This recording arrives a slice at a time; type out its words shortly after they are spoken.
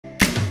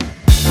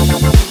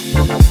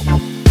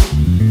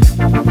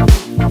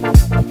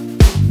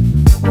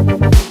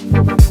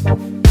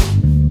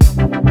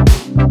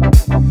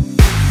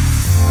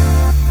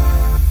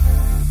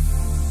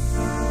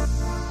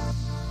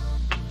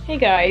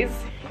guys,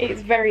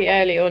 it's very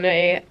early on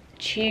a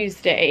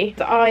Tuesday.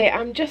 I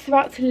am just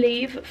about to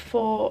leave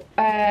for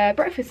a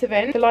breakfast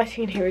event. The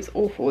lighting in here is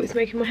awful. It's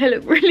making my hair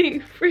look really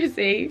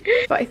frizzy.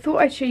 But I thought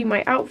I'd show you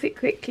my outfit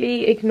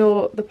quickly.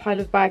 Ignore the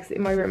pile of bags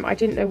in my room. I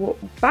didn't know what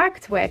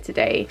bag to wear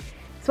today,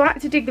 so I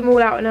had to dig them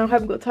all out, and now I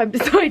haven't got time to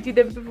tidy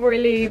them before I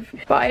leave.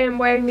 But I am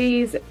wearing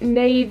these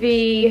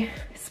navy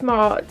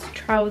smart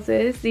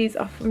trousers. These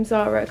are from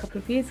Zara a couple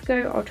of years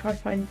ago. I'll try to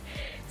find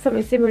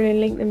something similar and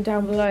link them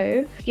down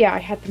below. Yeah, I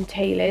had them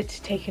tailored,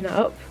 taken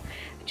up.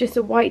 Just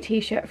a white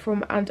t-shirt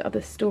from And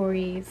Other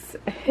Stories,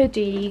 a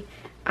hoodie,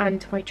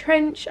 and my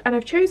trench. And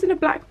I've chosen a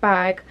black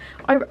bag.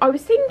 I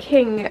was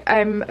thinking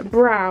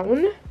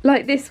brown,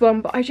 like this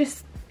one, but I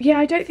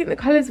don't think the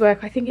colours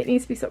work. I think it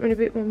needs to be something a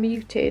bit more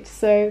muted.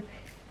 So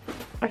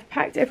I've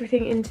packed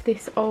everything into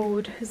this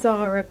old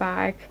Zara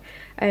bag.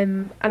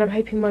 And I'm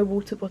hoping my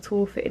water bottle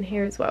will fit in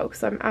here as well,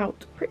 because I'm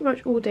out pretty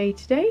much all day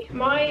today.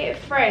 My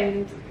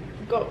friend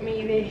got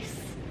me this.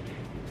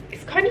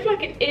 It's kind of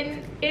like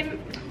an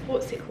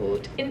what's it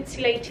called?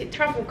 Insulated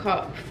travel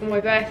cup for my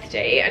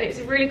birthday, and it's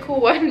a really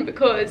cool one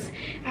because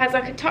it has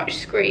like a touch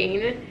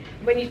screen.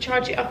 When you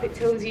charge it up, it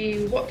tells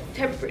you what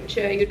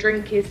temperature your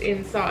drink is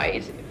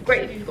inside.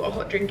 Great if you've got a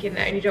hot drink in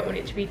there and you don't want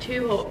it to be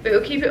too hot, but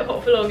it'll keep it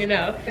hot for long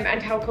enough,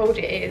 and how cold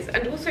it is.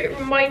 And also it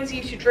reminds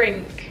you to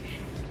drink.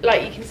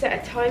 Like, you can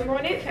set a timer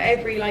on it for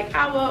every like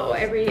hour, or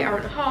every hour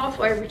and a half,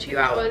 or every 2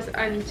 hours,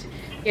 and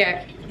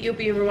yeah, you'll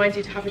be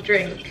reminded to have a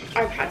drink.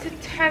 I've had to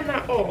turn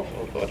that off.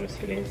 Oh god, I'm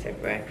spilling this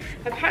everywhere.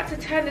 I've had to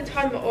turn the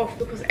timer off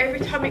because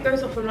every time it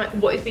goes off, I'm like,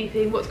 what is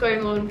beeping? What's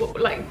going on? What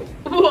alarm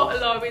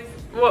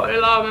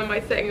am I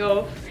setting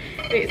off?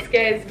 And it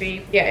scares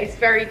me. Yeah, it's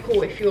very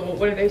cool if you're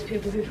one of those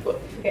people who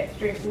forget to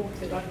drink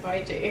water like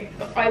I do.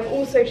 But I've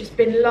also just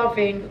been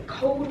loving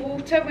cold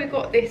water. We've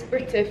got this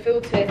Brita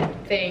filter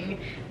thing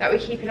that we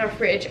keep in our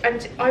fridge,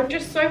 and I'm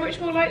just so much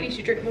more likely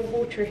to drink more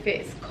water if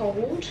it's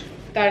cold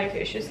than if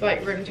it's just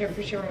like room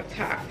temperature or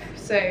tap.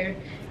 So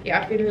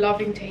yeah, I've been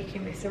loving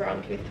taking this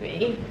around with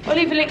me. I'll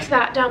leave a link to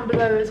that down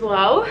below as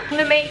well. I'm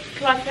gonna make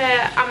like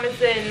a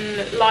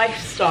Amazon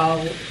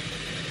lifestyle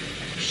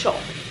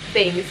shop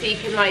thing, so you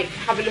can like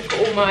have a look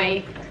at all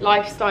my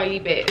lifestyle-y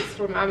bits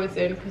from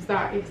Amazon, because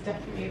that is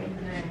definitely on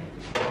there.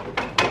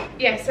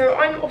 Yeah, so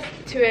I'm off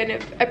to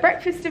a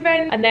breakfast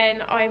event, and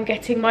then I'm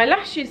getting my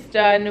lashes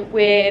done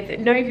with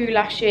Novu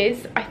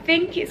lashes. I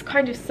think it's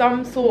kind of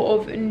some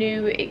sort of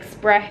new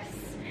express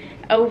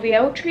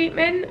LVL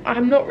treatment.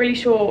 I'm not really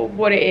sure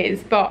what it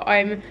is, but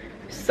I'm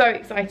so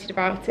excited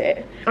about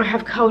it. I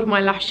have curled my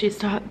lashes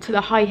to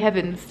the high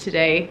heavens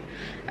today,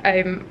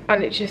 and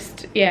it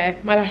just, yeah,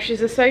 my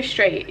lashes are so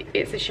straight,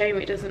 it's a shame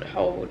it doesn't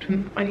hold.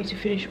 I need to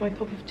finish my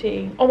cup of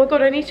tea. Oh my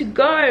god, I need to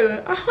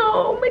go.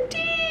 Oh, my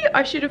tea.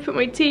 I should have put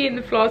my tea in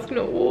the flask,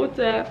 not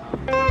water.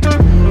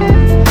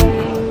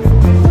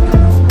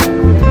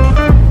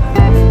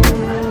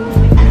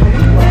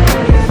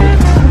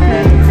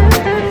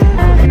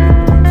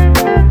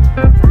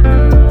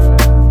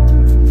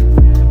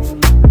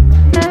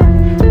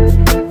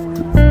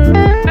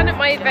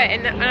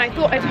 And I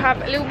thought I'd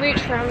have a little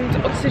mooch around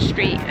Oxford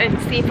Street and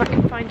see if I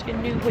can find a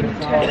new winter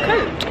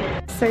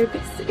coat. So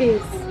this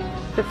is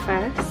the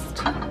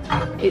first.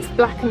 It's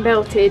black and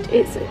belted.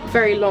 It's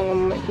very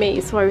long on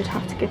me, so I would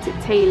have to get it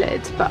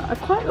tailored, but I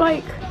quite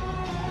like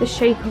the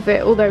shape of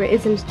it, although it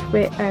is a little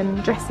bit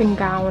dressing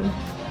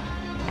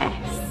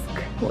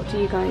gown-esque. What do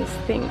you guys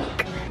think?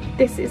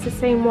 This is the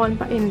same one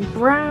but in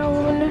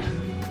brown.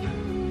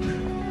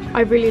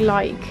 I really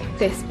like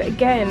this, but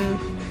again,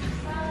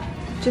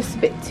 just a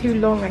bit too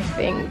long, I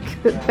think,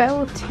 but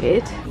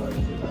belted.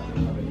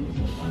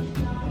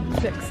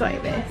 Looks like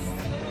this.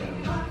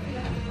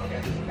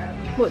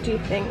 What do you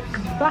think?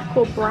 Black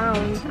or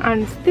brown?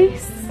 And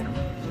this,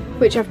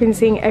 which I've been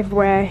seeing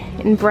everywhere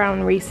in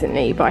brown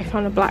recently, but I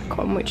found a black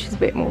one which is a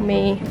bit more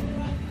me.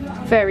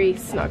 Very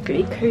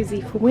snuggly, cozy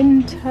for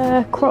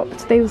winter,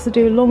 cropped. They also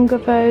do a longer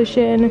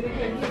version,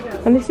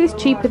 and this is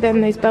cheaper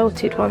than those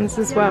belted ones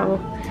as well,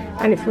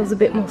 and it feels a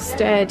bit more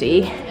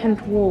sturdy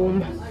and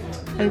warm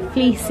and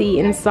fleecy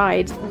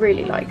inside.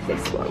 Really like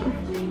this one.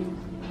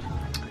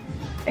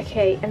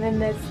 Okay, and then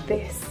there's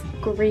this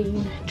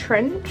green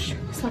trench.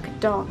 It's like a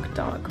dark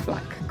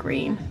black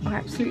green. I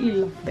absolutely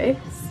love this.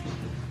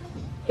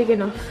 Big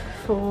enough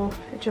for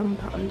a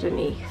jumper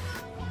underneath.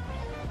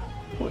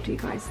 What do you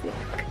guys think?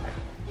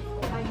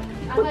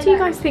 What do you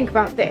guys think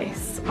about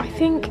this? I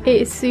think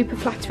it is super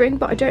flattering,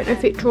 but I don't know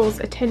if it draws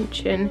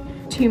attention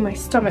to my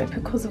stomach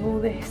because of all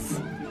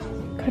this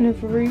kind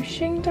of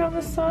ruching down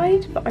the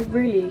side, but I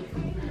really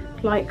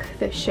like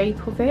the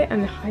shape of it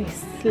and the high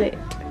slit.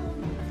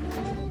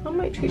 I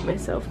might treat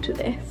myself to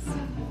this.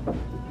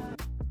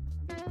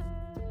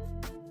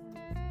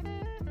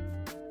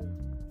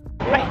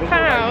 I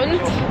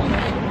found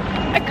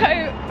a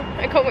coat.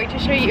 I can't wait to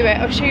show you it.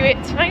 I'll show you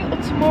it tonight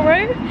or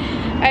tomorrow.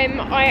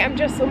 I am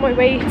just on my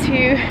way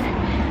to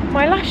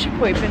my lash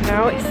appointment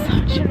now. It's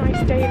such a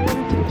nice day in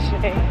London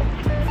today.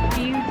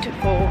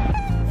 Beautiful.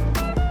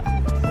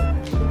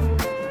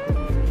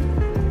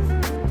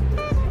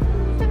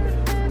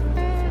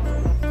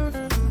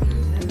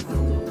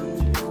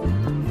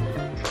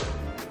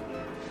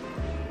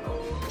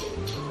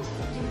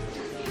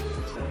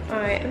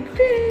 getting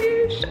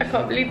finished. I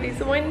can't believe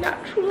these are my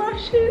natural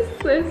lashes.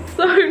 They're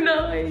so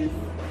nice.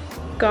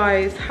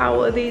 Guys,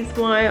 how are these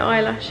my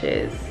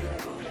eyelashes?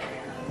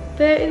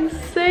 They're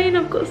insane.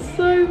 I've got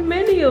so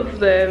many of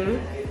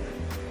them.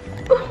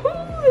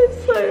 Oh,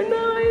 it's so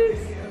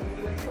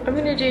nice. I'm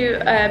gonna do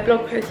a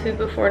blog post with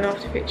before and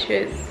after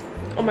pictures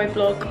on my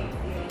blog,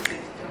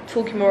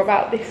 talking more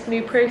about this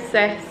new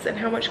process and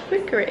how much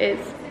quicker it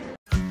is.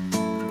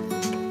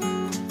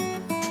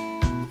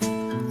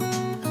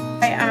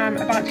 I am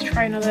about to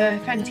try another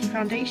Fenty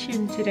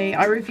foundation today.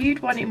 I reviewed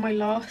one in my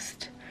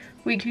last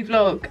weekly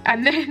vlog,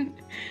 and then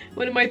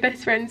one of my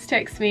best friends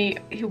texted me.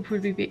 He'll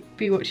probably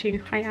be watching.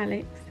 Hi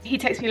Alex. He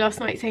texted me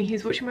last night saying he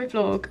was watching my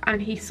vlog and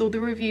he saw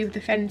the review of the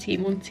Fenty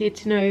and wanted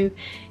to know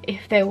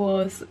if there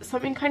was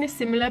something kind of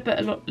similar but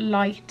a lot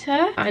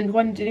lighter, and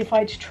wondered if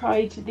I'd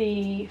tried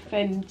the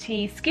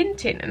Fenty skin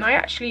tint. And I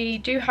actually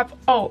do have,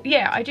 oh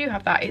yeah, I do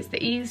have that. It's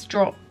the Ease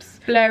Drops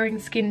Blurring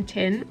Skin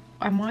Tint.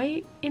 Am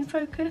I in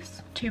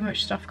focus? Too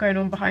much stuff going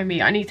on behind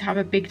me. I need to have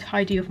a big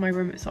tidy of my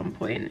room at some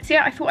point. So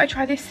yeah, I thought I'd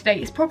try this today.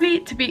 It's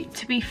probably, to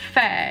be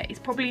fair, it's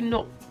probably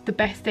not the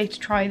best day to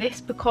try this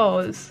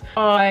because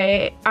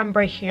I am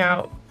breaking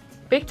out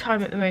big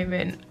time at the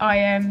moment.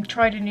 I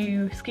tried a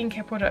new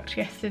skincare product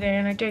yesterday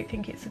and I don't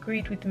think it's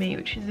agreed with me,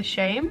 which is a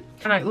shame.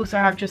 And I also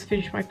have just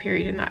finished my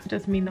period, and that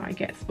does mean that I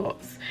get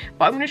spots.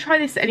 But I'm gonna try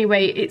this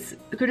anyway. It's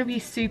gonna be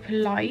super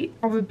light,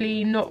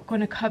 probably not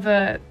gonna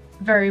cover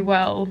very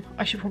well.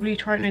 I should probably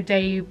try it on a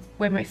day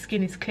where my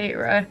skin is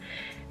clearer,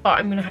 but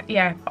I'm gonna,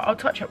 yeah, I'll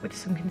touch up with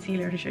some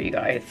concealer to show you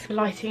guys. The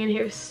lighting in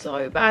here is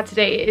so bad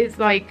today. It is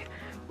like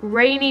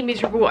rainy,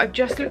 miserable. I've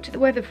just looked at the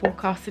weather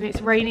forecast and it's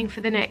raining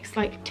for the next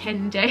like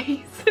 10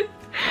 days.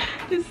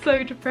 It's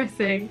so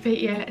depressing. But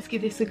yeah, let's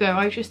give this a go.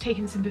 I've just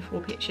taken some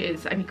before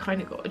pictures and you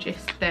kind of got a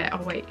gist there.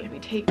 Oh wait, let me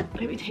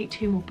take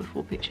 2 more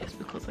before pictures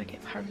because I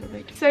get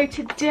paranoid. So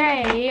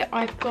today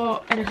I've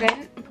got an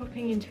event. I'm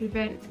popping into an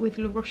event with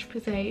La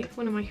Roche-Posay,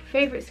 one of my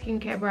favourite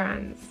skincare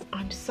brands.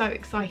 I'm so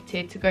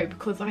excited to go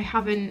because I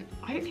don't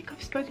think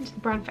I've spoken to the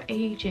brand for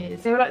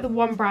ages. They were like the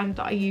one brand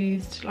that I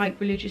used like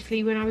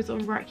religiously when I was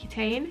on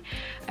Roaccutane.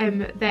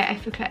 Their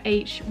Effaclar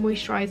H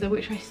moisturiser,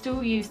 which I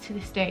still use to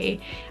this day,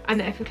 and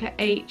the Effaclar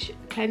H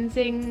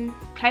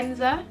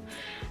cleanser.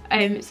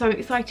 So I'm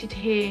excited to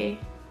hear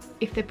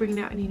if they're bringing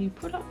out any new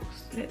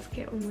products. Let's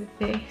get on with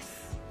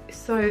this.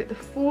 So the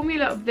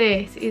formula of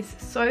this is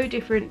so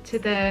different to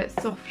the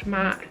soft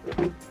matte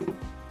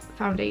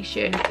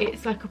foundation.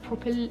 It's like a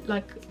proper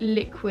like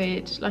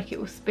liquid, like it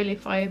will spill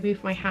if I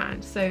move my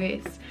hand. So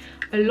it's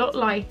a lot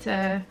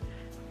lighter.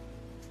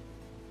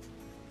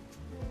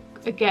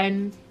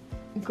 Again,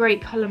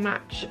 great colour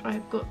match.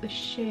 I've got the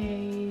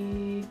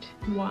shade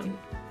 1.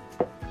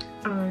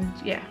 And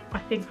yeah, I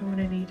think I'm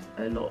gonna need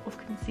a lot of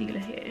concealer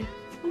here,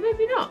 or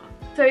maybe not.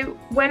 So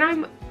when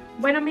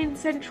I'm in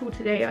Central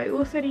today, I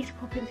also need to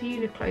pop into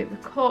Uniqlo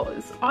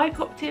because I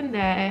popped in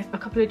there a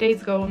couple of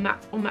days ago on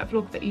that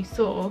vlog that you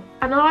saw,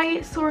 and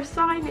I saw a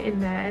sign in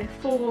there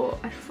for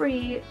a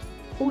free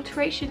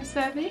alteration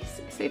service.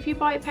 So if you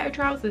buy a pair of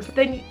trousers,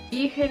 then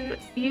you can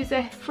use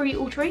their free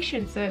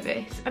alteration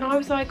service. And I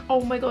was like,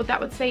 oh my god, that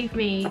would save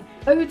me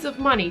loads of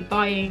money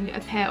buying a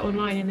pair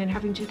online and then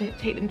having to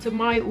take them to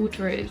my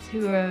alterers,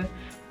 who are,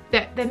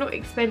 they're not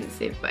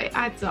expensive, but it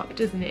adds up,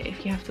 doesn't it,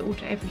 if you have to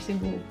alter every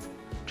single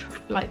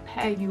like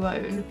pair you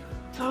own.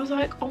 So I was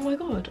like, oh my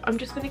god, I'm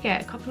just gonna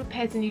get a couple of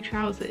pairs of new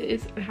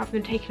trousers and have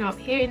them taken up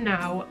here and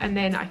now, and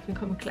then I can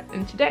come and collect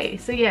them today.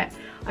 So yeah,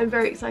 I'm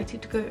very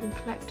excited to go and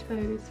collect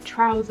those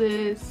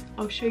trousers.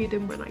 I'll show you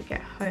them when I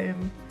get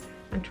home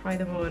and try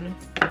them on.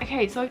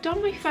 Okay, so I've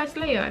done my first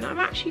layer and I'm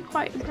actually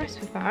quite impressed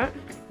with that.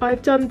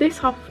 I've done this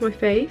half of my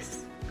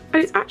face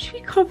and it's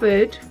actually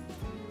covered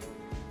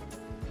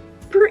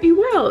pretty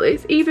well.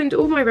 It's evened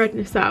all my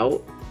redness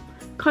out.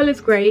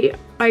 Colour's great.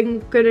 I'm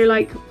gonna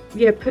like,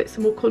 yeah, put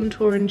some more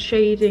contour and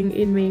shading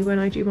in me when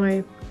I do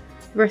the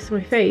rest of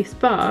my face,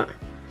 but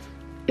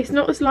it's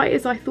not as light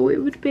as I thought it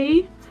would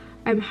be.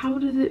 How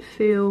does it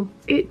feel?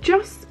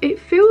 It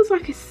feels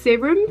like a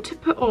serum to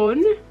put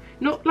on,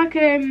 not like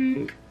a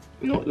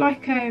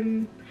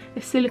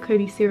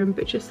silicone-y serum,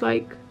 but just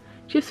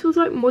feels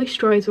like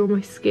moisturiser on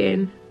my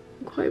skin.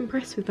 I'm quite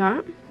impressed with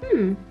that.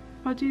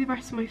 I'll do the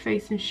rest of my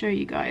face and show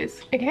you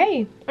guys.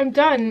 Okay, I'm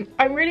done.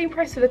 I'm really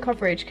impressed with the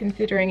coverage,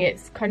 considering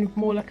it's kind of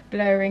more like a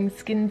blurring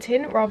skin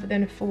tint rather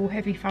than a full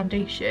heavy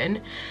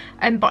foundation.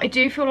 But I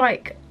do feel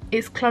like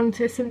it's clung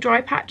to some dry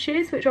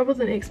patches, which I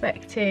wasn't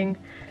expecting.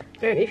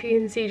 I don't know if you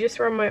can see just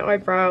around my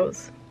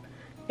eyebrows.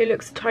 It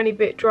looks a tiny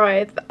bit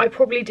dry. I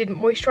probably didn't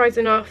moisturise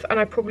enough, and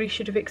I probably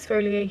should have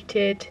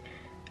exfoliated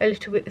a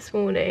little bit this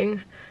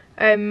morning.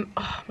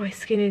 Oh, my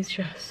skin is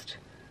just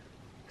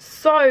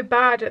so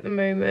bad at the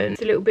moment.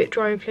 It's a little bit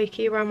dry and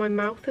flaky around my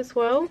mouth as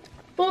well.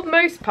 For the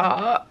most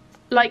part,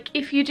 like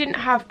if you didn't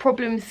have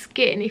problem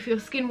skin, if your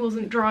skin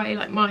wasn't dry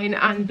like mine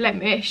and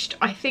blemished,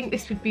 I think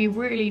this would be a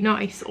really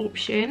nice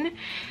option.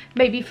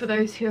 Maybe for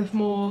those who have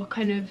more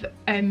kind of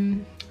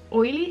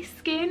oily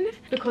skin,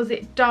 because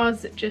it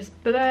does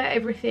just blur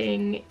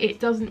everything. It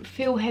doesn't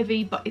feel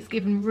heavy, but it's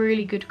given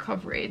really good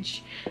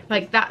coverage.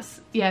 Like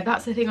that's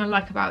the thing I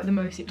like about it the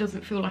most. It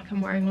doesn't feel like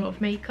I'm wearing a lot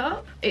of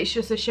makeup. It's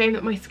just a shame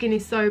that my skin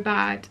is so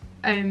bad.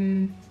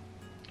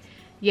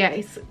 Yeah,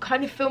 it's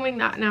kind of filming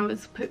that now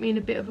has put me in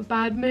a bit of a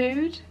bad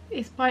mood.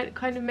 It's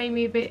kind of made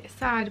me a bit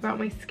sad about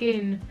my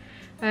skin.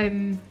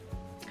 I'm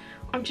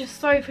just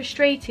so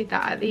frustrated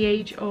that at the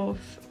age of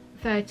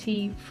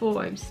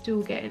 34 I'm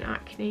still getting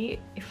acne.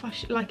 If I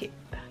should, like, it,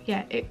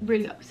 yeah, it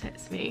really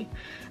upsets me.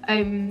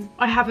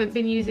 I haven't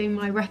been using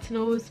my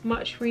retinol as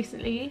much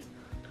recently.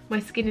 My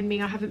Skin and Me,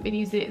 I haven't been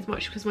using it as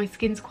much because my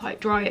skin's quite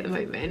dry at the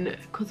moment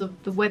because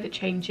of the weather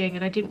changing,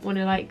 and I didn't want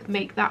to like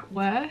make that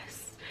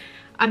worse.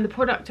 And the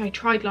product I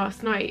tried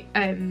last night,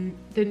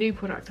 the new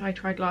product I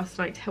tried last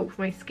night to help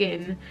my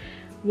skin,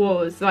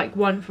 was like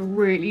one for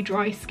really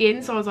dry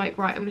skin. So I was like,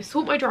 right, I'm going to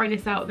sort my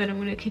dryness out, then I'm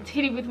going to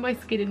continue with my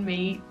Skin and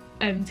Me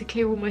to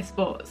clear all my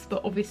spots.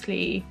 But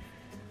obviously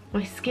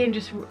my skin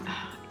just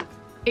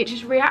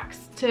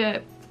reacts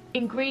to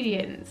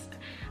ingredients.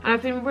 And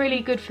I've been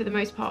really good for the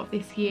most part of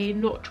this year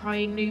not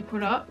trying new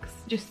products,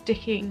 just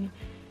sticking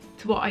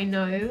to what I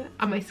know,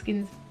 and my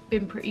skin's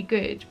been pretty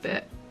good.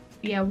 But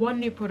yeah, one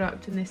new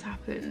product and this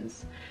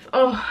happens.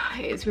 Oh,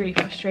 it's really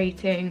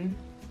frustrating.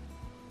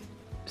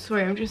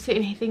 Sorry, I'm just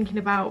sitting here thinking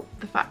about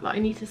the fact that I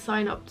need to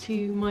sign up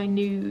to my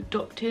new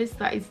doctors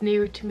that is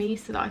nearer to me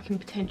so that I can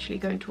potentially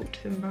go and talk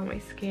to them about my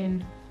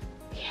skin.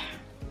 Yeah.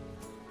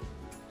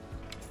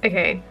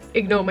 Okay,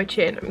 ignore my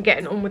chin. I'm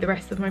getting on with the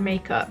rest of my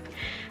makeup.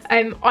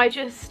 I'm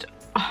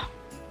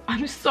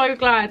so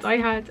glad I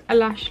had a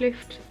lash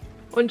lift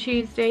on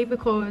Tuesday,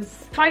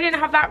 because if I didn't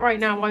have that right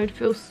now, I would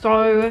feel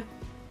so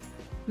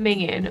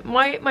minging.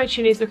 My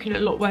chin is looking a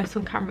lot worse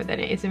on camera than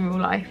it is in real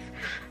life.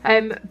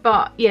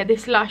 But yeah,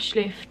 this lash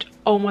lift,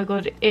 oh my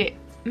god, it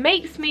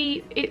makes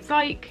me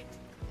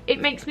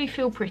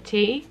feel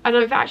pretty. And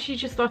I've actually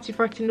just started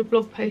writing a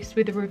blog post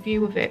with a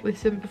review of it with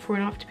some before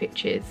and after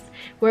pictures,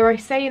 where I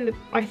say in the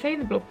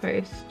blog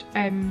post,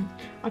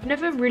 I've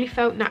never really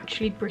felt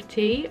naturally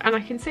pretty, and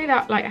I can say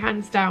that like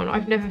hands down.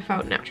 I've never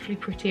felt naturally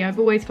pretty. I've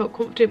always felt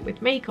confident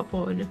with makeup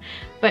on,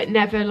 but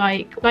never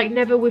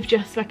never with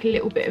just like a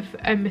little bit of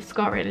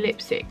mascara and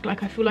lipstick.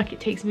 Like I feel like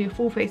it takes me a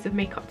full face of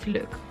makeup to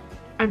look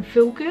and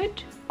feel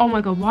good. Oh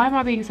my god, why am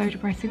I being so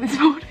depressing this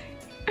morning?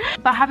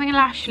 But having a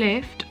lash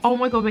lift, oh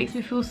my god, makes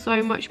me feel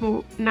so much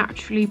more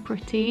naturally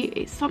pretty.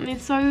 It's something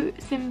so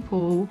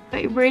simple,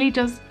 but it really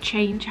does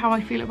change how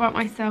I feel about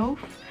myself,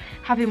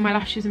 having my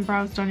lashes and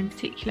brows done in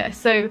particular.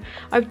 So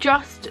I've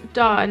just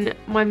done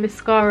my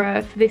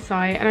mascara for this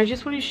eye, and I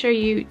just want to show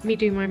you me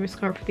doing my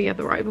mascara for the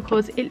other eye,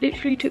 because it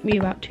literally took me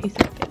about 2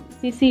 seconds.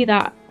 You see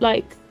that?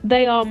 Like,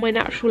 they are my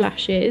natural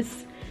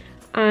lashes,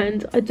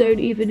 and I don't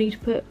even need to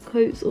put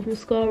coats of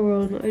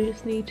mascara on. I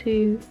just need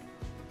to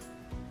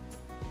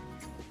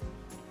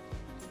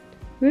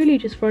really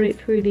just run it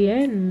through the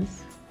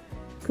ends,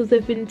 because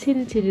they've been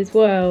tinted as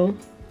well.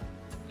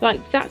 Like,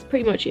 that's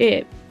pretty much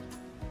it.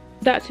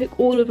 That took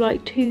all of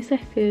like 2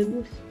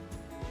 seconds.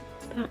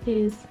 That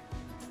is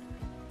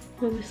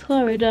my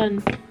mascara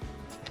done.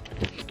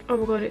 Oh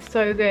my god, it's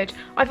so good.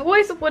 I've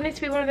always wanted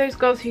to be one of those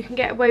girls who can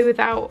get away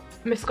without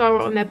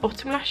mascara on their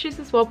bottom lashes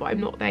as well, but I'm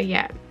not there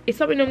yet. It's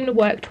something I'm going to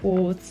work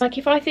towards. Like,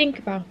 if I think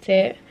about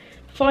it,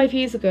 5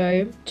 years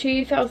ago,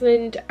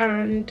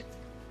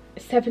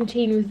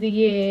 2017 was the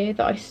year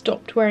that I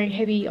stopped wearing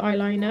heavy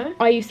eyeliner.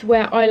 I used to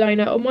wear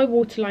eyeliner on my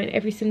waterline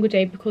every single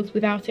day, because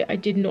without it I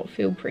did not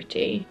feel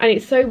pretty. And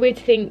it's so weird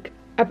to think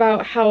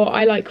about how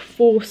I like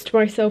forced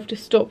myself to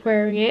stop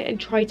wearing it and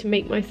try to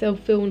make myself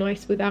feel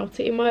nice without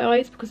it in my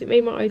eyes, because it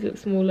made my eyes look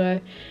smaller.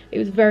 It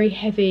was very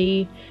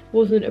heavy,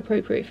 wasn't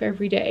appropriate for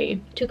every day.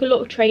 It took a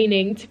lot of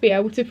training to be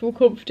able to feel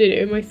confident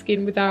in my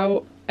skin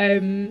without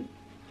heavy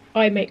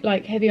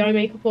eye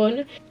makeup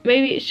on.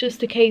 Maybe it's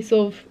just a case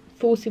of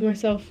forcing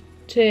myself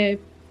to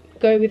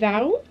go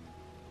without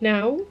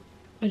now.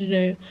 I don't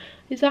know.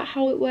 Is that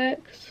how it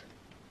works?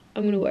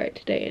 I'm gonna wear it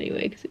today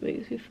anyway because it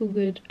makes me feel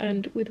good,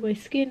 and with my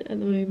skin at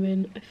the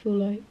moment I feel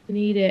like I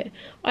need it.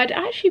 I'd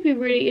actually be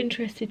really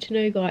interested to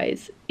know,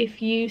 guys,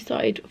 if you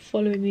started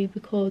following me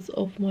because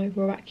of my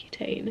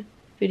Roaccutane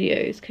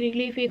videos. Can you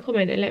leave me a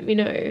comment and let me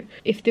know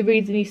if the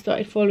reason you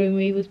started following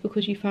me was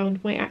because you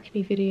found my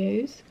acne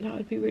videos? That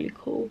would be really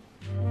cool.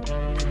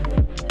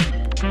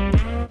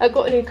 I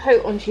got a new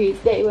coat on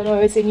Tuesday when I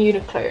was in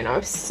Uniqlo, and I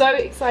was so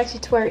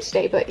excited to wear it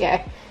today, but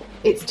yeah,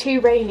 it's too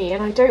rainy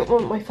and I don't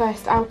want my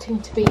first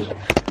outing to be...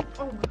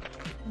 Oh,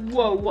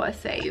 whoa, what a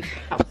save.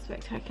 That was a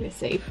spectacular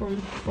save from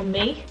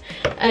me.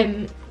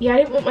 Yeah, I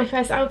didn't want my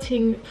first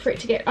outing for it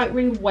to get like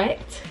really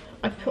wet.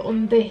 I put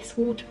on this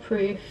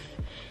waterproof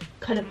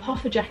kind of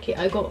puffer jacket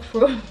I got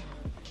from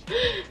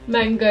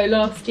Mango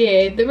last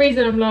year. The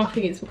reason I'm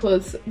laughing is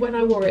because when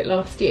I wore it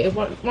last year,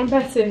 one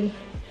person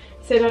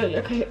said, oh,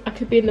 look, I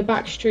could be in the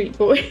Backstreet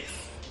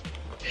Boys.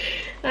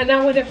 And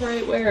now whenever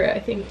I wear it, I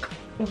think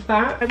of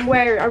that. I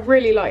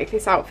really like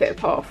this outfit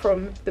apart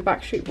from the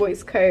Backstreet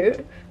Boys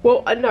coat.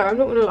 Well, no, I'm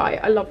not gonna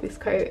lie, I love this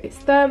coat. It's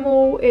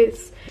thermal,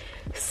 it's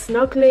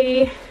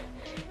snuggly,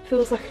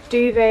 feels like a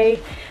duvet.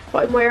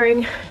 But I'm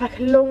wearing like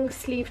a long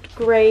sleeved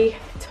grey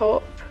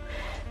top,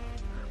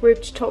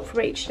 ribbed top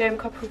from H&M a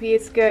couple of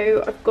years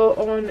ago. I've got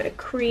on a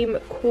cream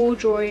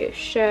corduroy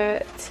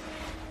shirt,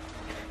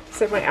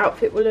 so my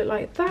outfit will look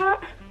like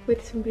that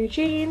with some blue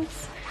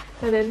jeans,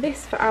 and then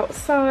this for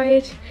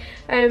outside.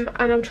 And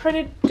I'm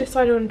trying to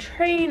decide on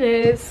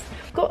trainers.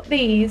 I've got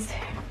these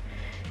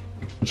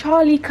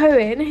Charlie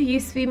Cohen, who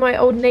used to be my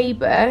old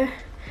neighbour,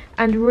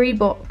 and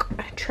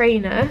Reebok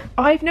trainer.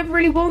 I've never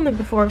really worn them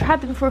before. I've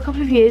had them for a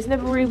couple of years,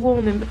 never really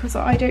worn them because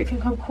I don't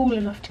think I'm cool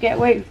enough to get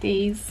away with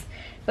these.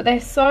 But they're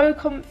so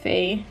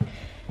comfy.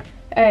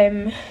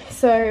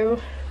 So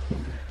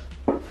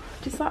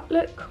does that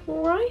look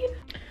alright?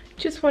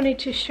 Just wanted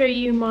to show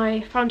you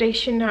my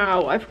foundation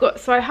now. I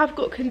have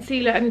got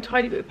concealer and a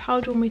tiny bit of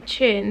powder on my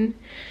chin,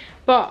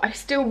 but I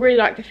still really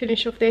like the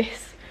finish of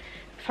this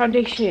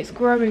foundation. It's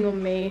growing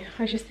on me.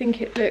 I just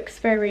think it looks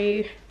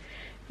very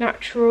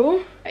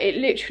natural. It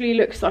literally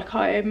looks like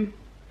I am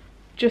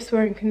just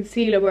wearing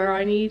concealer where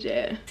I need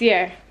it. So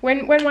yeah,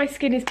 when my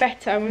skin is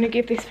better, I'm going to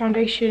give this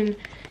foundation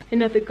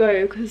another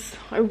go, because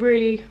I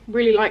really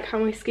like how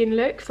my skin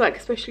looks, like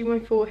especially my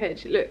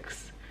forehead. It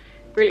looks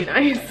really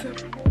nice.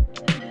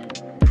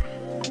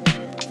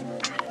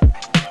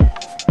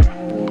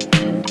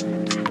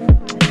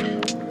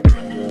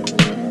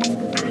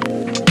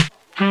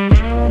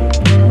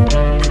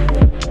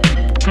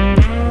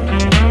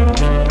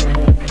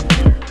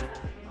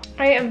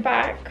 I am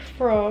back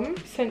from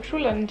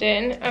central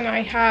London and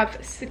I have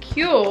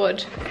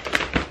secured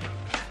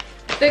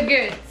the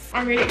goods.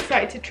 I'm really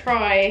excited to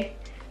try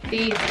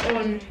these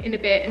on in a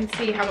bit and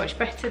see how much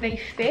better they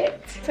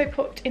fit. So I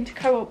popped into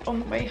Co-op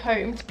on the way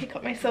home to pick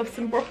up myself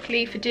some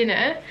broccoli for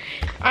dinner,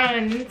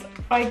 and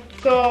I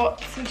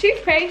got some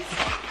toothpaste.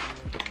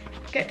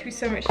 Get through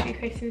so much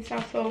toothpaste in this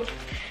household.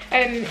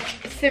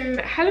 Some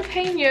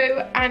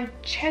jalapeno and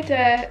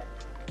cheddar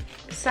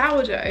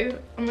sourdough.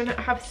 I'm gonna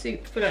have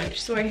soup for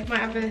lunch, so I might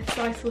have a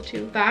slice or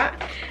two of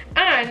that.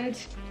 And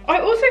I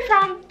also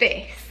found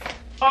this.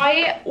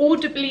 I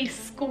audibly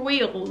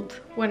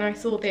squealed when I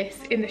saw this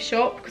in the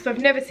shop because I've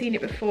never seen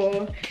it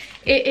before.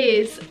 It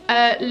is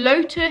a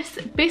Lotus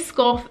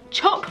Biscoff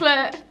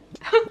chocolate.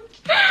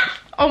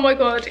 Oh my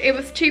god, it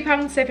was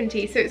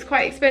 £2.70, so it's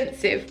quite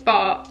expensive,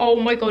 but oh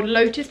my god,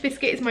 Lotus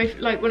biscuit is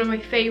one of my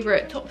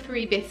favourite top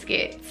 3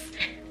 biscuits,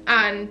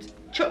 and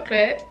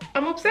chocolate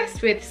I'm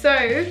obsessed with. So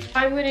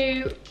I'm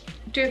going to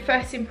do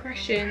first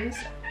impressions.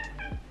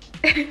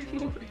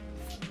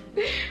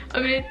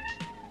 I'm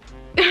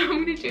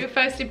gonna do a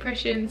first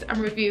impressions and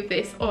review of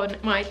this on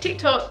my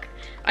TikTok.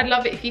 I'd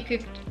love it if you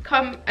could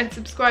come and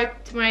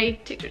subscribe to my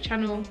TikTok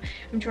channel.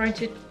 I'm trying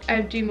to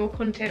do more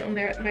content on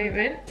there at the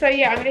moment. So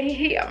yeah, I'm gonna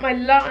heat up my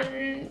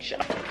lunch.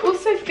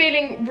 Also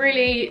feeling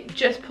really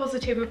just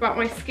positive about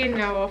my skin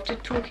now after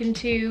talking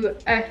to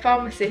a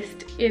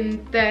pharmacist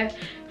in the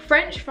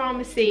French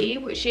pharmacy,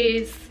 which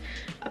is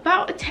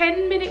about a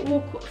 10-minute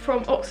walk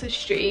from Oxford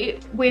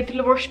Street, with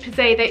La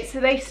Roche-Posay.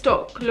 So they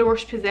stock La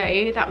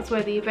Roche-Posay. That was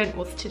where the event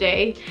was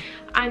today.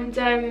 And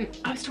I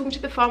was talking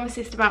to the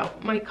pharmacist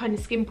about my kind of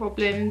skin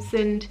problems,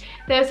 and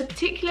there's a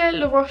particular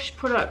La Roche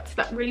product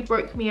that really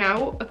broke me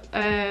out.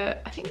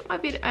 I think it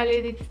might have been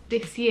earlier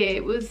this year.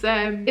 It was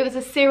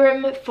a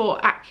serum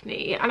for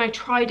acne, and I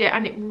tried it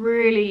and it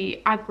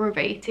really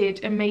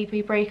aggravated and made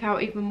me break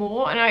out even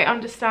more. And I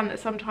understand that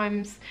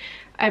sometimes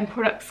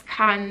products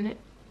can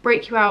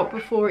break you out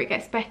before it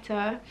gets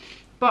better,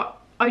 but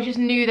I just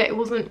knew that it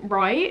wasn't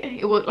right.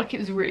 It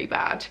was really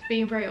bad,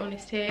 being very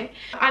honest here.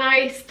 And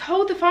I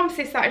told the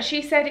pharmacist that, and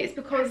she said it's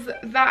because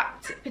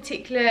that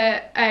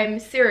particular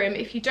serum,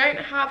 if you don't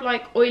have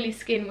like oily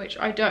skin, which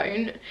I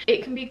don't,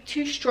 it can be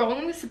too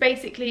strong. So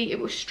basically it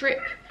will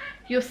strip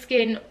your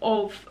skin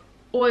of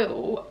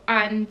oil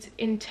and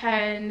in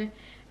turn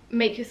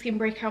make your skin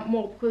break out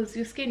more, because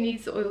your skin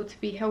needs the oil to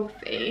be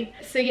healthy.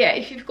 So yeah,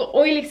 if you've got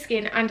oily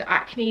skin and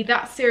acne,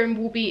 that serum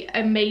will be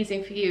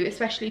amazing for you,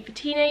 especially for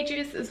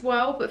teenagers as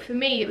well. But for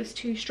me, it was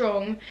too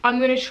strong. I'm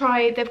going to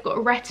try, they've got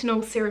a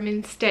retinol serum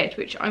instead,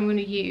 which I'm going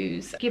to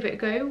use. Give it a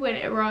go when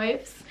it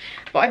arrives.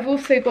 But I've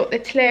also got the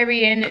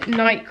Tolerian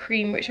night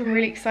cream, which I'm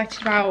really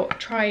excited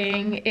about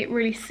trying. It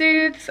really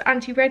soothes,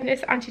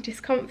 anti-redness,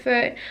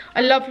 anti-discomfort.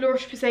 I love La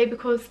Roche-Posay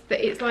because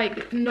it's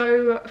like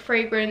no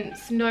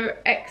fragrance, no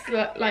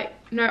extra, like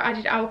no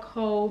added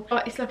alcohol,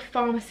 but it's like a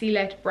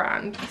pharmacy-led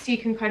brand, so you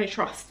can kind of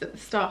trust that the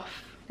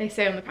stuff they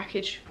say on the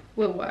package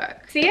will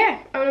work. So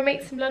yeah, I'm gonna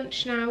make some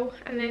lunch now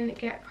and then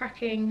get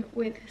cracking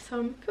with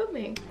some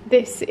filming.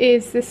 This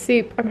is the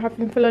soup I'm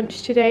having for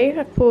lunch today.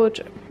 I've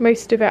poured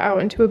most of it out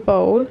into a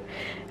bowl.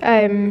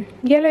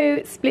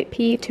 Yellow split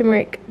pea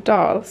turmeric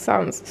dal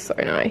sounds so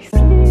nice.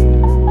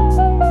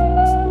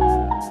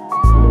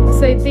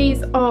 So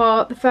these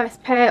are the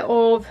first pair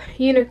of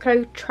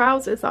Uniqlo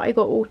trousers that I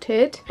got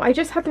ordered. I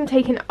just had them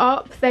taken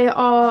up. They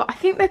are, I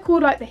think they're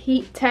called like the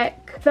Heat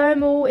Tech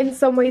thermal in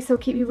some ways, so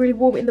they'll keep you really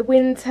warm in the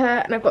winter.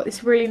 And I've got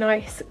this really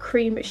nice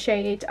cream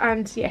shade.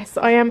 And yes,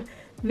 I am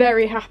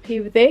very happy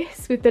with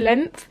this, with the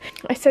length.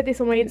 I said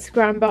this on my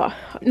Instagram, but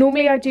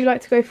normally I do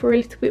like to go for a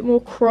little bit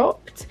more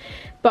cropped,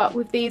 but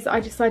with these I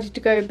decided to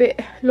go a bit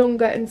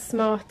longer and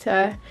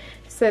smarter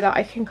so that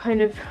I can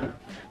kind of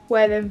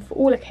wear them for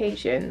all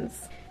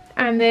occasions.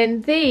 And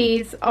then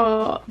these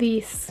are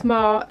the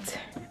smart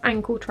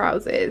ankle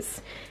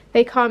trousers.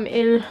 They come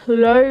in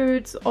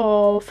loads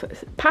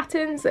of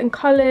patterns and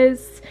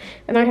colours,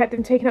 and I had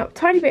them taken up a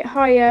tiny bit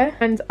higher,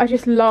 and I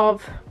just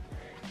love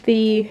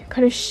the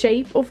kind of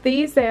shape of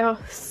these. They are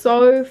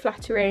so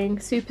flattering,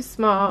 super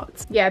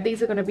smart. Yeah,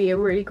 these are going to be a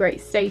really great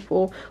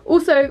staple.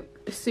 Also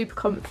super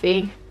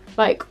comfy,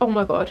 like, oh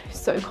my god,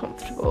 so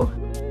comfortable.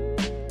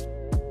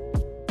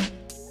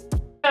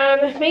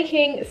 And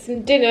making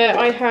some dinner,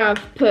 I have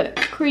put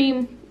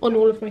cream on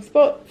all of my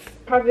spots,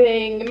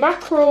 having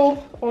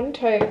mackerel on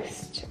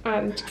toast,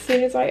 and as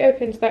soon as I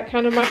opened that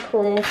can of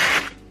mackerel,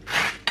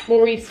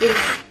 Maurice was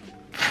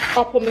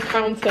up on the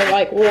counter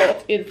like,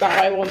 what is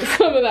that? I want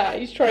some of that.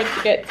 He's trying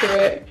to get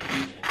to it.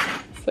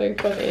 So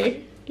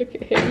funny. Look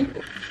at him.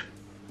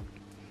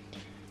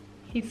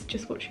 He's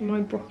just watching my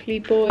broccoli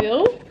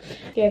boil.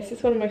 Yes,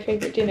 it's one of my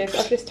favourite dinners.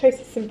 I've just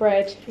toasted some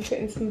bread and put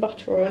in some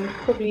butter on.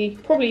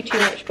 Probably too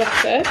much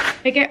butter.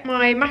 I get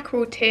my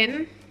mackerel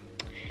tin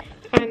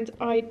and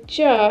I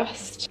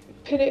just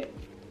put it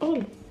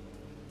on,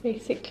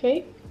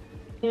 basically.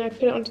 And I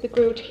put it onto the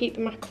grill to heat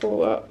the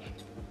mackerel up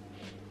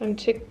and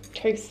to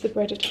toast the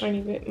bread a tiny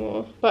bit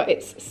more. But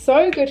it's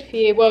so good for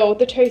you. Well,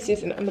 the toast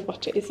isn't and the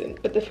butter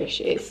isn't, but the fish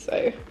is,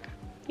 so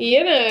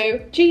you know.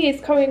 G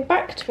is coming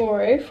back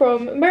tomorrow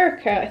from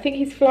America. I think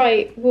his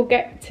flight will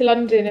get to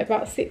London at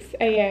about 6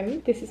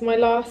 AM. This is my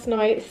last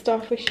night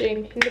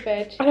starfishing in the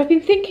bed. And I've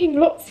been thinking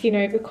lots, you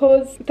know,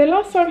 because the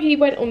last time he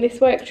went on this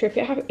work trip,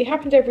 it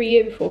happened every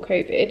year before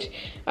COVID.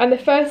 And the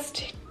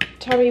first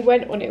time he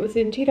went on it was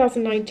in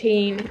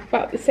 2019,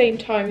 about the same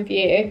time of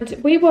year.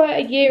 And we were a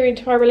year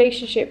into our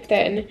relationship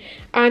then,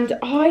 and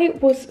I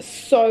was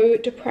so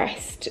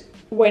depressed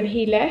when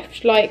he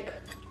left. Like,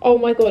 oh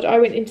my god, I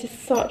went into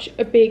such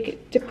a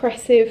big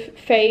depressive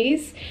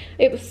phase.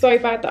 It was so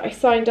bad that I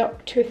signed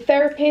up to a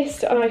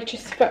therapist, and I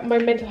just felt my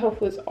mental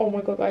health was, oh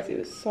my god guys, it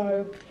was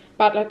so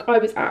bad. Like, I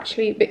was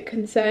actually a bit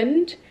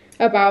concerned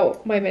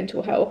about my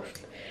mental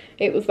health.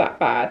 It was that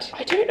bad.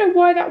 I don't know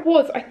why that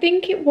was. I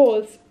think it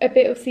was a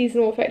bit of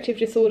seasonal affective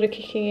disorder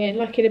kicking in,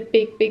 like in a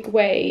big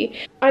way.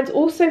 And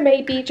also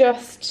maybe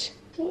just,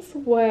 what's the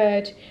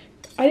word?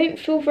 I didn't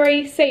feel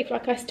very safe.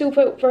 Like, I still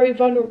felt very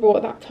vulnerable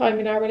at that time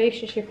in our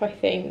relationship, I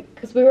think,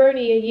 because we were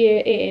only a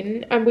year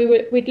in, and we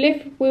were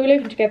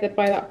living together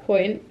by that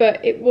point.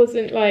 But it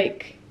wasn't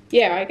like,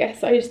 yeah, I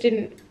guess I just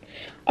didn't,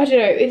 I don't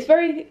know, it's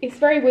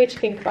very weird to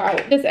think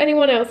about. Does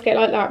anyone else get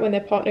like that when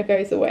their partner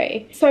goes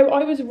away? So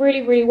I was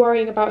really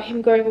worrying about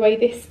him going away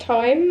this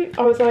time.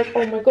 I was like,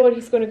 oh my god,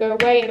 he's going to go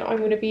away and I'm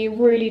going to be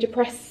really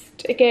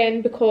depressed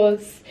again,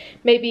 because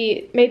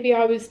maybe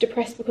I was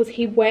depressed because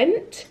he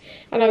went,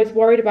 and I was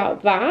worried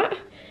about that.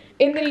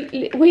 In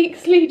the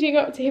weeks leading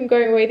up to him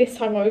going away this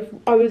time,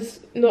 I was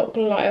not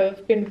gonna lie,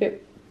 I've been a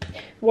bit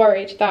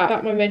worried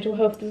that my mental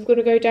health was going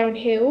to go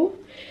downhill.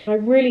 I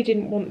really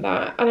didn't want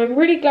that, and I'm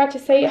really glad to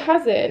say it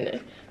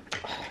hasn't.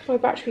 Oh, my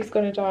battery's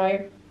going to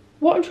die.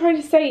 What I'm trying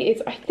to say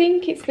is, I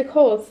think it's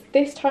because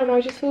this time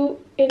I just feel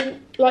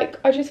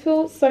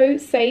so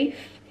safe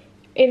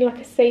in like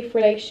a safe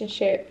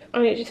relationship,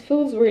 and it just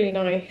feels really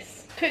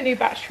nice. Put a new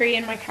battery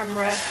in my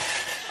camera.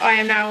 I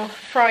am now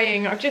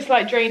frying. I've just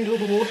like drained all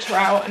the water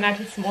out and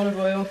added some olive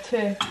oil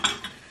to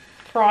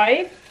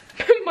fry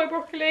my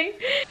broccoli.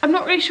 I'm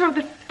not really sure of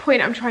the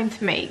point I'm trying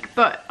to make,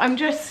 but I'm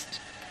just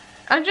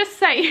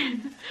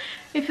saying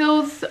I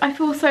feel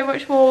so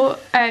much more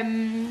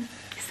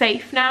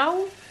safe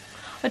now.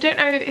 I don't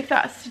know if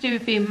that's to do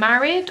with being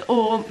married,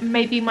 or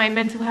maybe my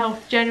mental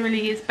health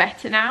generally is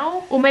better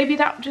now, or maybe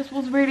that just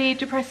was really a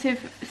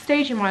depressive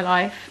stage in my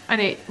life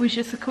and it was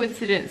just a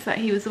coincidence that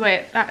he was away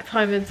at that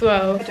time as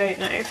well. I don't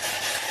know.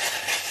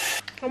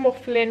 I'm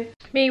waffling.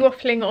 Me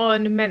waffling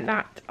on meant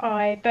that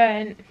I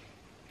burnt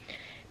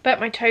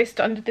my toast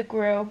under the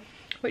grill,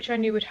 which I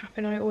knew would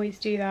happen. I always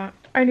do that.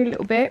 Only a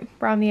little bit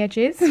around the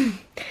edges.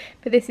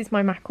 But this is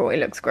my mackerel. It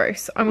looks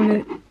gross. I'm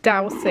going to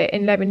douse it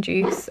in lemon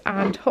juice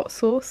and hot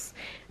sauce.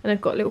 And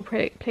I've got a little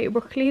plate of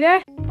broccoli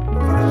there.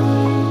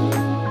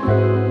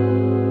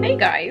 Hey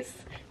guys.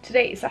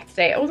 Today is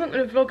Saturday. I wasn't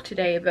going to vlog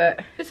today,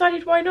 but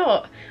decided why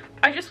not.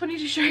 I just wanted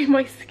to show you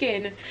my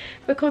skin,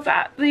 because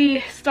at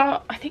the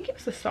start, I think it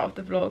was the start of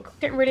the vlog, I'm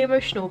getting really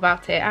emotional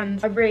about it,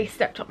 and I really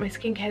stepped up my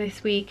skincare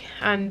this week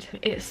and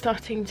it's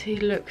starting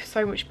to look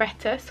so much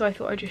better, so I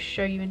thought I'd just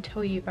show you and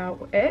tell you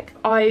about it.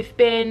 I've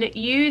been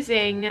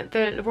using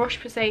the La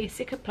Roche-Posay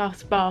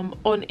Cicaplast Balm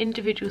on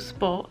individual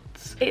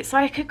spots. It's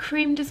like a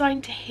cream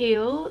designed to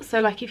heal,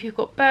 so like if you've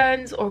got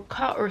burns or a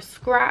cut or a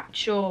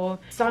scratch or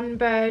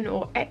sunburn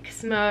or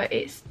eczema,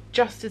 it's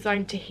just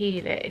designed to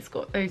heal it. It's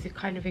got those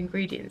kind of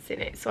ingredients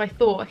in it. So I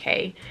thought,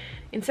 okay,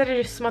 instead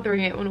of just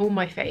smothering it on all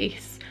my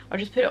face, I'll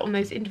just put it on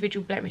those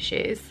individual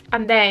blemishes.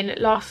 And then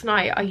last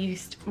night I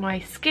used my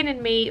Skin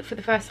and Me for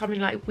the first time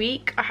in like a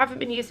week. I haven't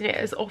been using it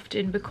as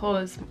often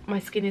because my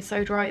skin is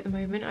so dry at the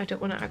moment. I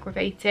don't want to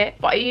aggravate it.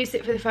 But I used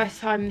it for the first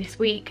time this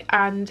week,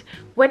 and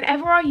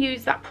whenever I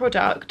use that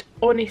product,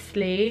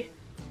 honestly,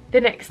 the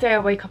next day I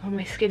wake up and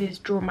my skin is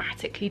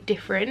dramatically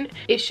different.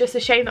 It's just a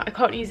shame that I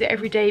can't use it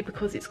every day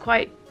because it's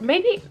quite,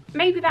 maybe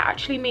that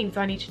actually means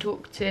I need to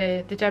talk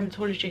to the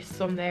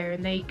dermatologists on there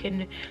and they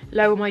can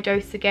lower my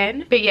dose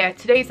again. But yeah,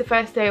 today's the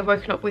first day I've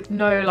woken up with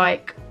no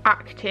like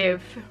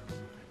active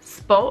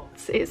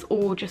spots. It's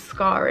all just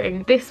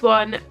scarring. This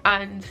one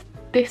and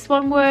this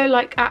one were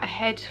like at a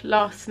head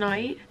last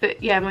night.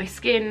 But yeah, my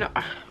skin,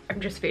 I'm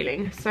just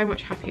feeling so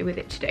much happier with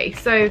it today.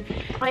 So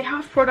I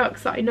have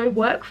products that I know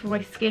work for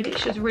my skin.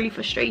 It's just really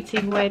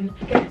frustrating when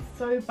it gets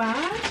so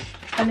bad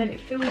and then it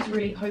feels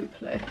really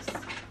hopeless.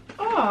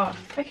 Ah,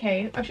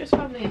 okay, I've just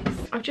found this.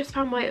 I've just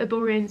found my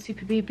Aborian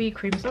Super BB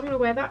cream, so I'm going to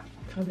wear that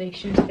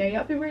foundation today.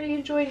 I've been really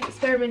enjoying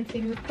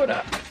experimenting with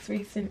products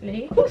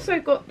recently. I've also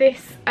got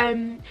this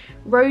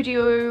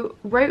Rodial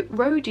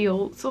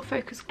Soft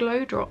Focus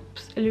Glow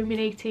Drops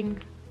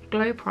Illuminating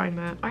Glow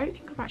Primer. I don't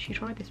think I've actually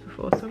tried this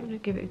before, so I'm going to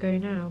give it a go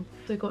now.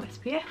 So I've got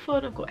SPF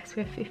on, I've got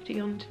SPF 50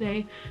 on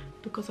today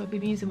because I've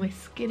been using my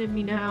Skin and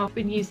Me now. I've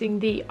been using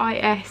the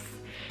IS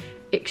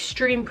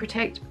Extreme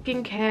Protect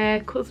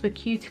Skincare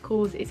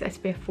Cosmeceuticals. It's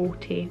SPF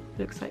 40.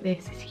 Looks like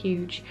this. It's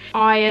huge.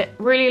 I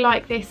really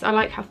like this. I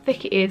like how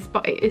thick it is,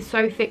 but it is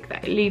so thick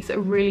that it leaves a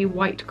really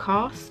white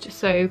cast.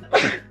 So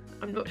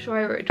I'm not sure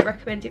I would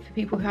recommend it for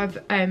people who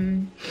have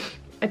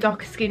a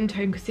darker skin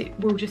tone because it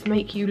will just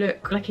make you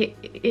look like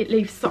it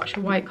leaves such a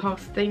white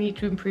cast. They need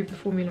to improve the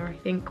formula, I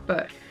think,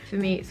 but for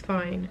me it's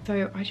fine.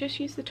 So I just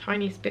use the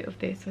tiniest bit of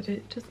this.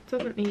 It just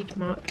doesn't need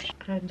much,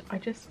 and I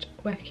just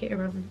work it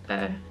around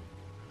the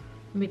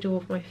middle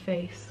of my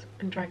face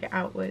and drag it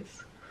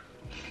outwards.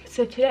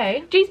 So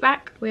today, G's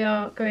back. We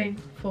are going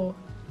for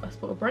a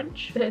spot of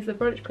brunch. There's a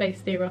brunch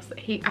place near us that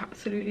he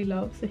absolutely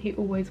loves and he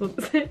always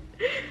wants it.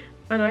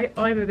 And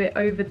I'm a bit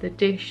over the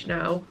dish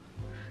now.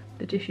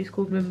 The dish is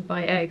called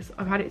Mumbai Eggs.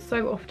 I've had it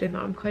so often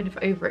that I'm kind of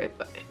over it,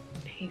 but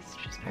he's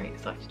just very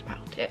excited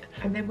about it.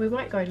 And then we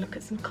might go and look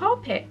at some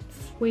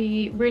carpets.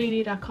 We really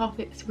need our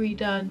carpets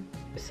redone,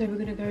 so we're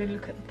gonna go and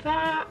look at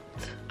that.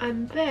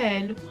 And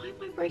then, why am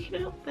I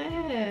breaking out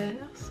there?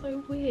 That's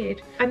so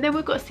weird. And then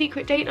we've got a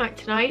secret date night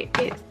tonight.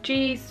 It's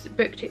G's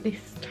booked it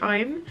this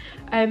time.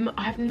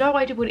 I have no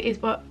idea what it is,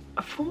 but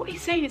from what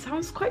he's saying, it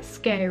sounds quite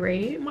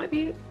scary. It might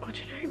be, I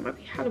don't know, it might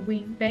be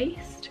Halloween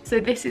based. So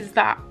this is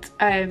that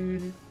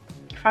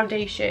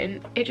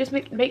foundation. It just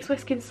makes my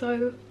skin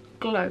so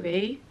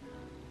glowy.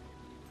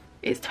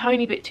 It's a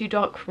tiny bit too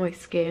dark for my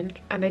skin,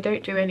 and they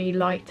don't do any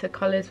lighter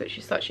colours, which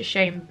is such a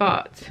shame,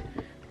 but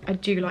I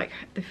do like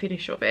the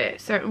finish of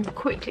it. So I'm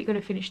quickly going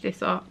to finish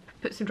this up,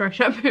 put some dry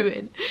shampoo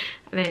in,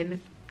 and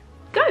then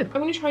go. I'm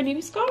going to try a new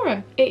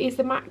mascara. It is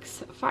the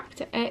Max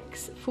Factor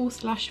X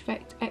False Lash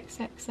Effect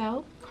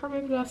XXL. I can't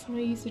remember the last time I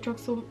used the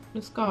drugstore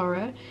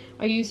mascara.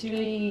 I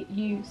usually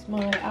use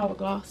my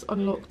Hourglass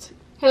Unlocked.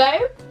 Hello?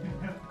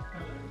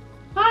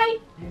 Hi.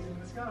 Using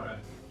mascara?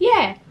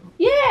 Yeah.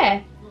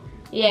 Yeah.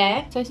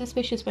 Yeah. So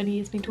suspicious when he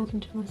has been talking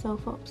to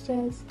myself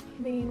upstairs.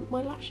 I mean,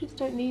 my lashes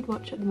don't need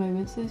much at the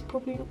moment, so it's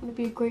probably not going to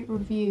be a great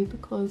review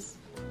because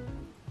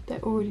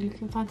they're already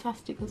looking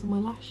fantastic because of my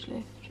lash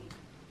lift.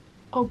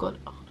 Oh god.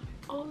 Oh no.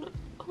 Oh no.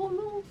 Oh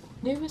no.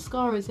 New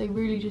mascaras, they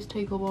really just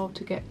take a while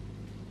to get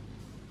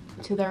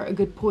till they're at a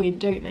good point,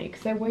 don't they?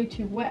 Because they're way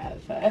too wet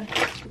at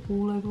first.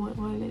 All over my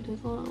eyelid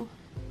as well.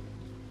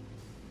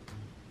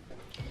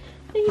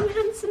 Are you a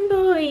handsome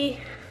boy?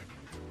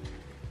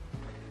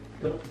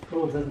 Got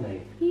claws, hasn't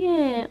he?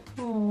 Yeah.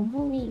 Oh,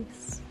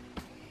 Maurice.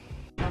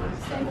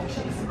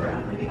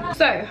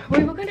 So,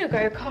 we were going to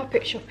go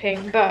carpet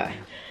shopping, but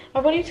I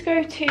wanted to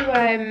go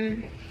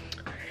to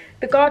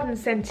the garden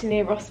centre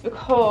near us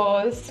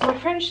because my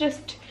friend's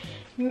just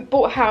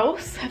bought a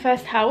house, her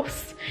first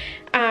house,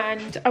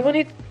 and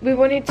we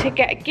wanted to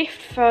get a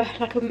gift for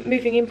like a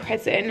moving in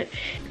present.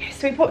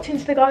 So we popped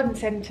into the garden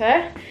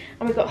centre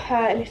and we got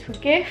her a little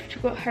gift.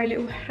 We got her a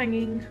little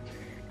hanging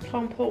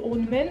plant pot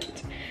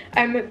ornament.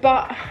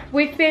 But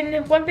we've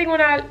been, one thing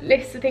on our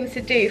list of things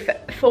to do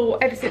for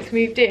ever since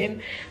we moved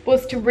in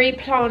was to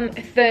replant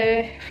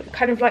the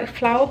kind of like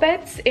flower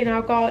beds in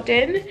our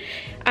garden.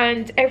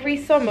 And every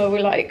summer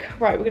we're like,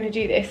 right, we're going to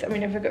do this, and we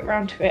never get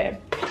around to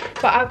it.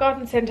 But our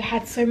garden centre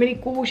had so many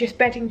gorgeous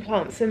bedding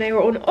plants and they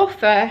were on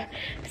offer,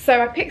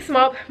 so I picked some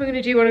up. We're going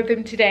to do one of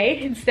them today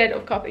instead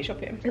of carpet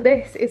shopping.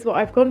 This is what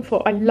I've gone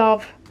for. I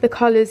love the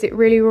colours. It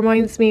really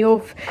reminds me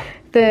of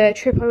the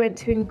trip I went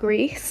to in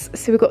Greece.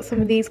 So we've got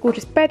some of these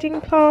gorgeous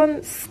bedding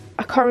plants.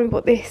 I can't remember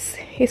what this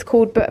is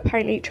called, but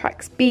apparently it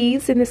attracts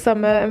bees in the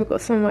summer. And we've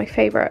got some of my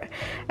favourite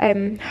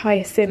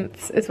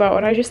hyacinths as well.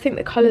 And I just think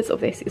the colours of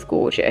this is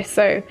gorgeous.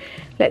 So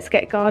let's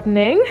get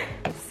gardening.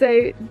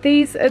 So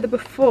these are the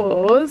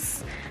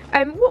befores.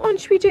 What one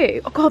should we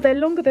do? Oh god, they're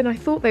longer than I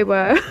thought they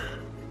were.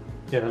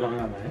 Yeah, they're long,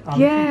 aren't they?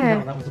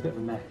 Yeah. That was a bit of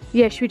a mess.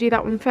 Yeah, should we do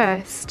that one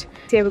first?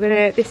 So yeah, we're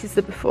gonna, this is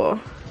the before.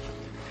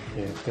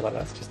 Yeah, I feel like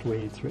that's just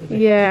weeds, really.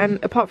 Yeah,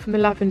 and apart from the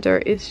lavender,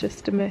 it is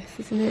just a mess,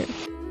 isn't it?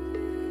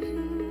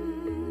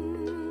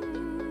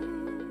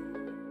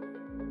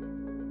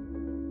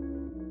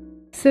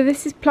 So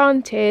this is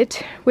planted.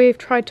 We've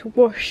tried to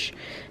wash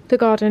the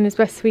garden as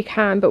best we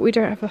can, but we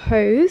don't have a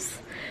hose.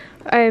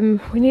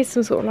 We need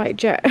some sort of like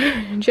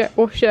jet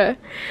washer.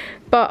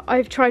 But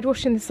I've tried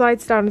washing the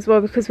sides down as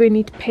well because we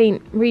need to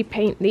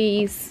repaint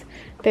these.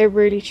 They're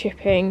really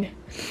chipping.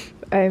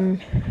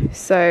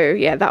 So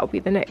yeah, that'll be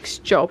the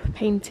next job,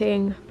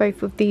 painting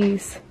both of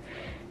these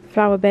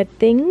flower bed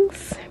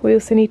things. We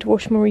also need to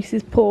wash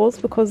Maurice's paws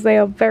because they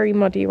are very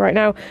muddy right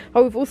now.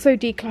 Oh, we've also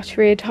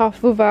decluttered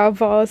half of our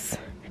vase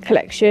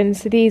collection,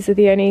 so these are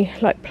the only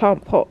like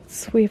plant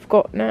pots we've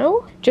got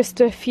now. Just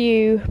a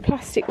few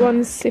plastic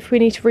ones if we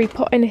need to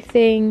repot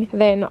anything.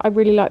 Then I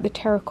really like the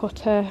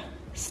terracotta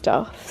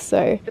stuff,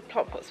 so the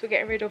plant pots we're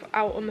getting rid of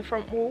out on the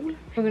front wall.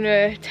 I'm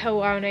gonna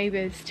tell our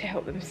neighbours to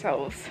help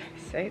themselves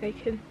so they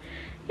can,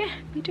 yeah,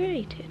 be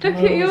donated. Look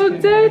at your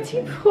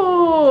dirty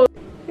paw.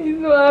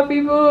 He's a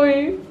happy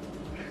boy.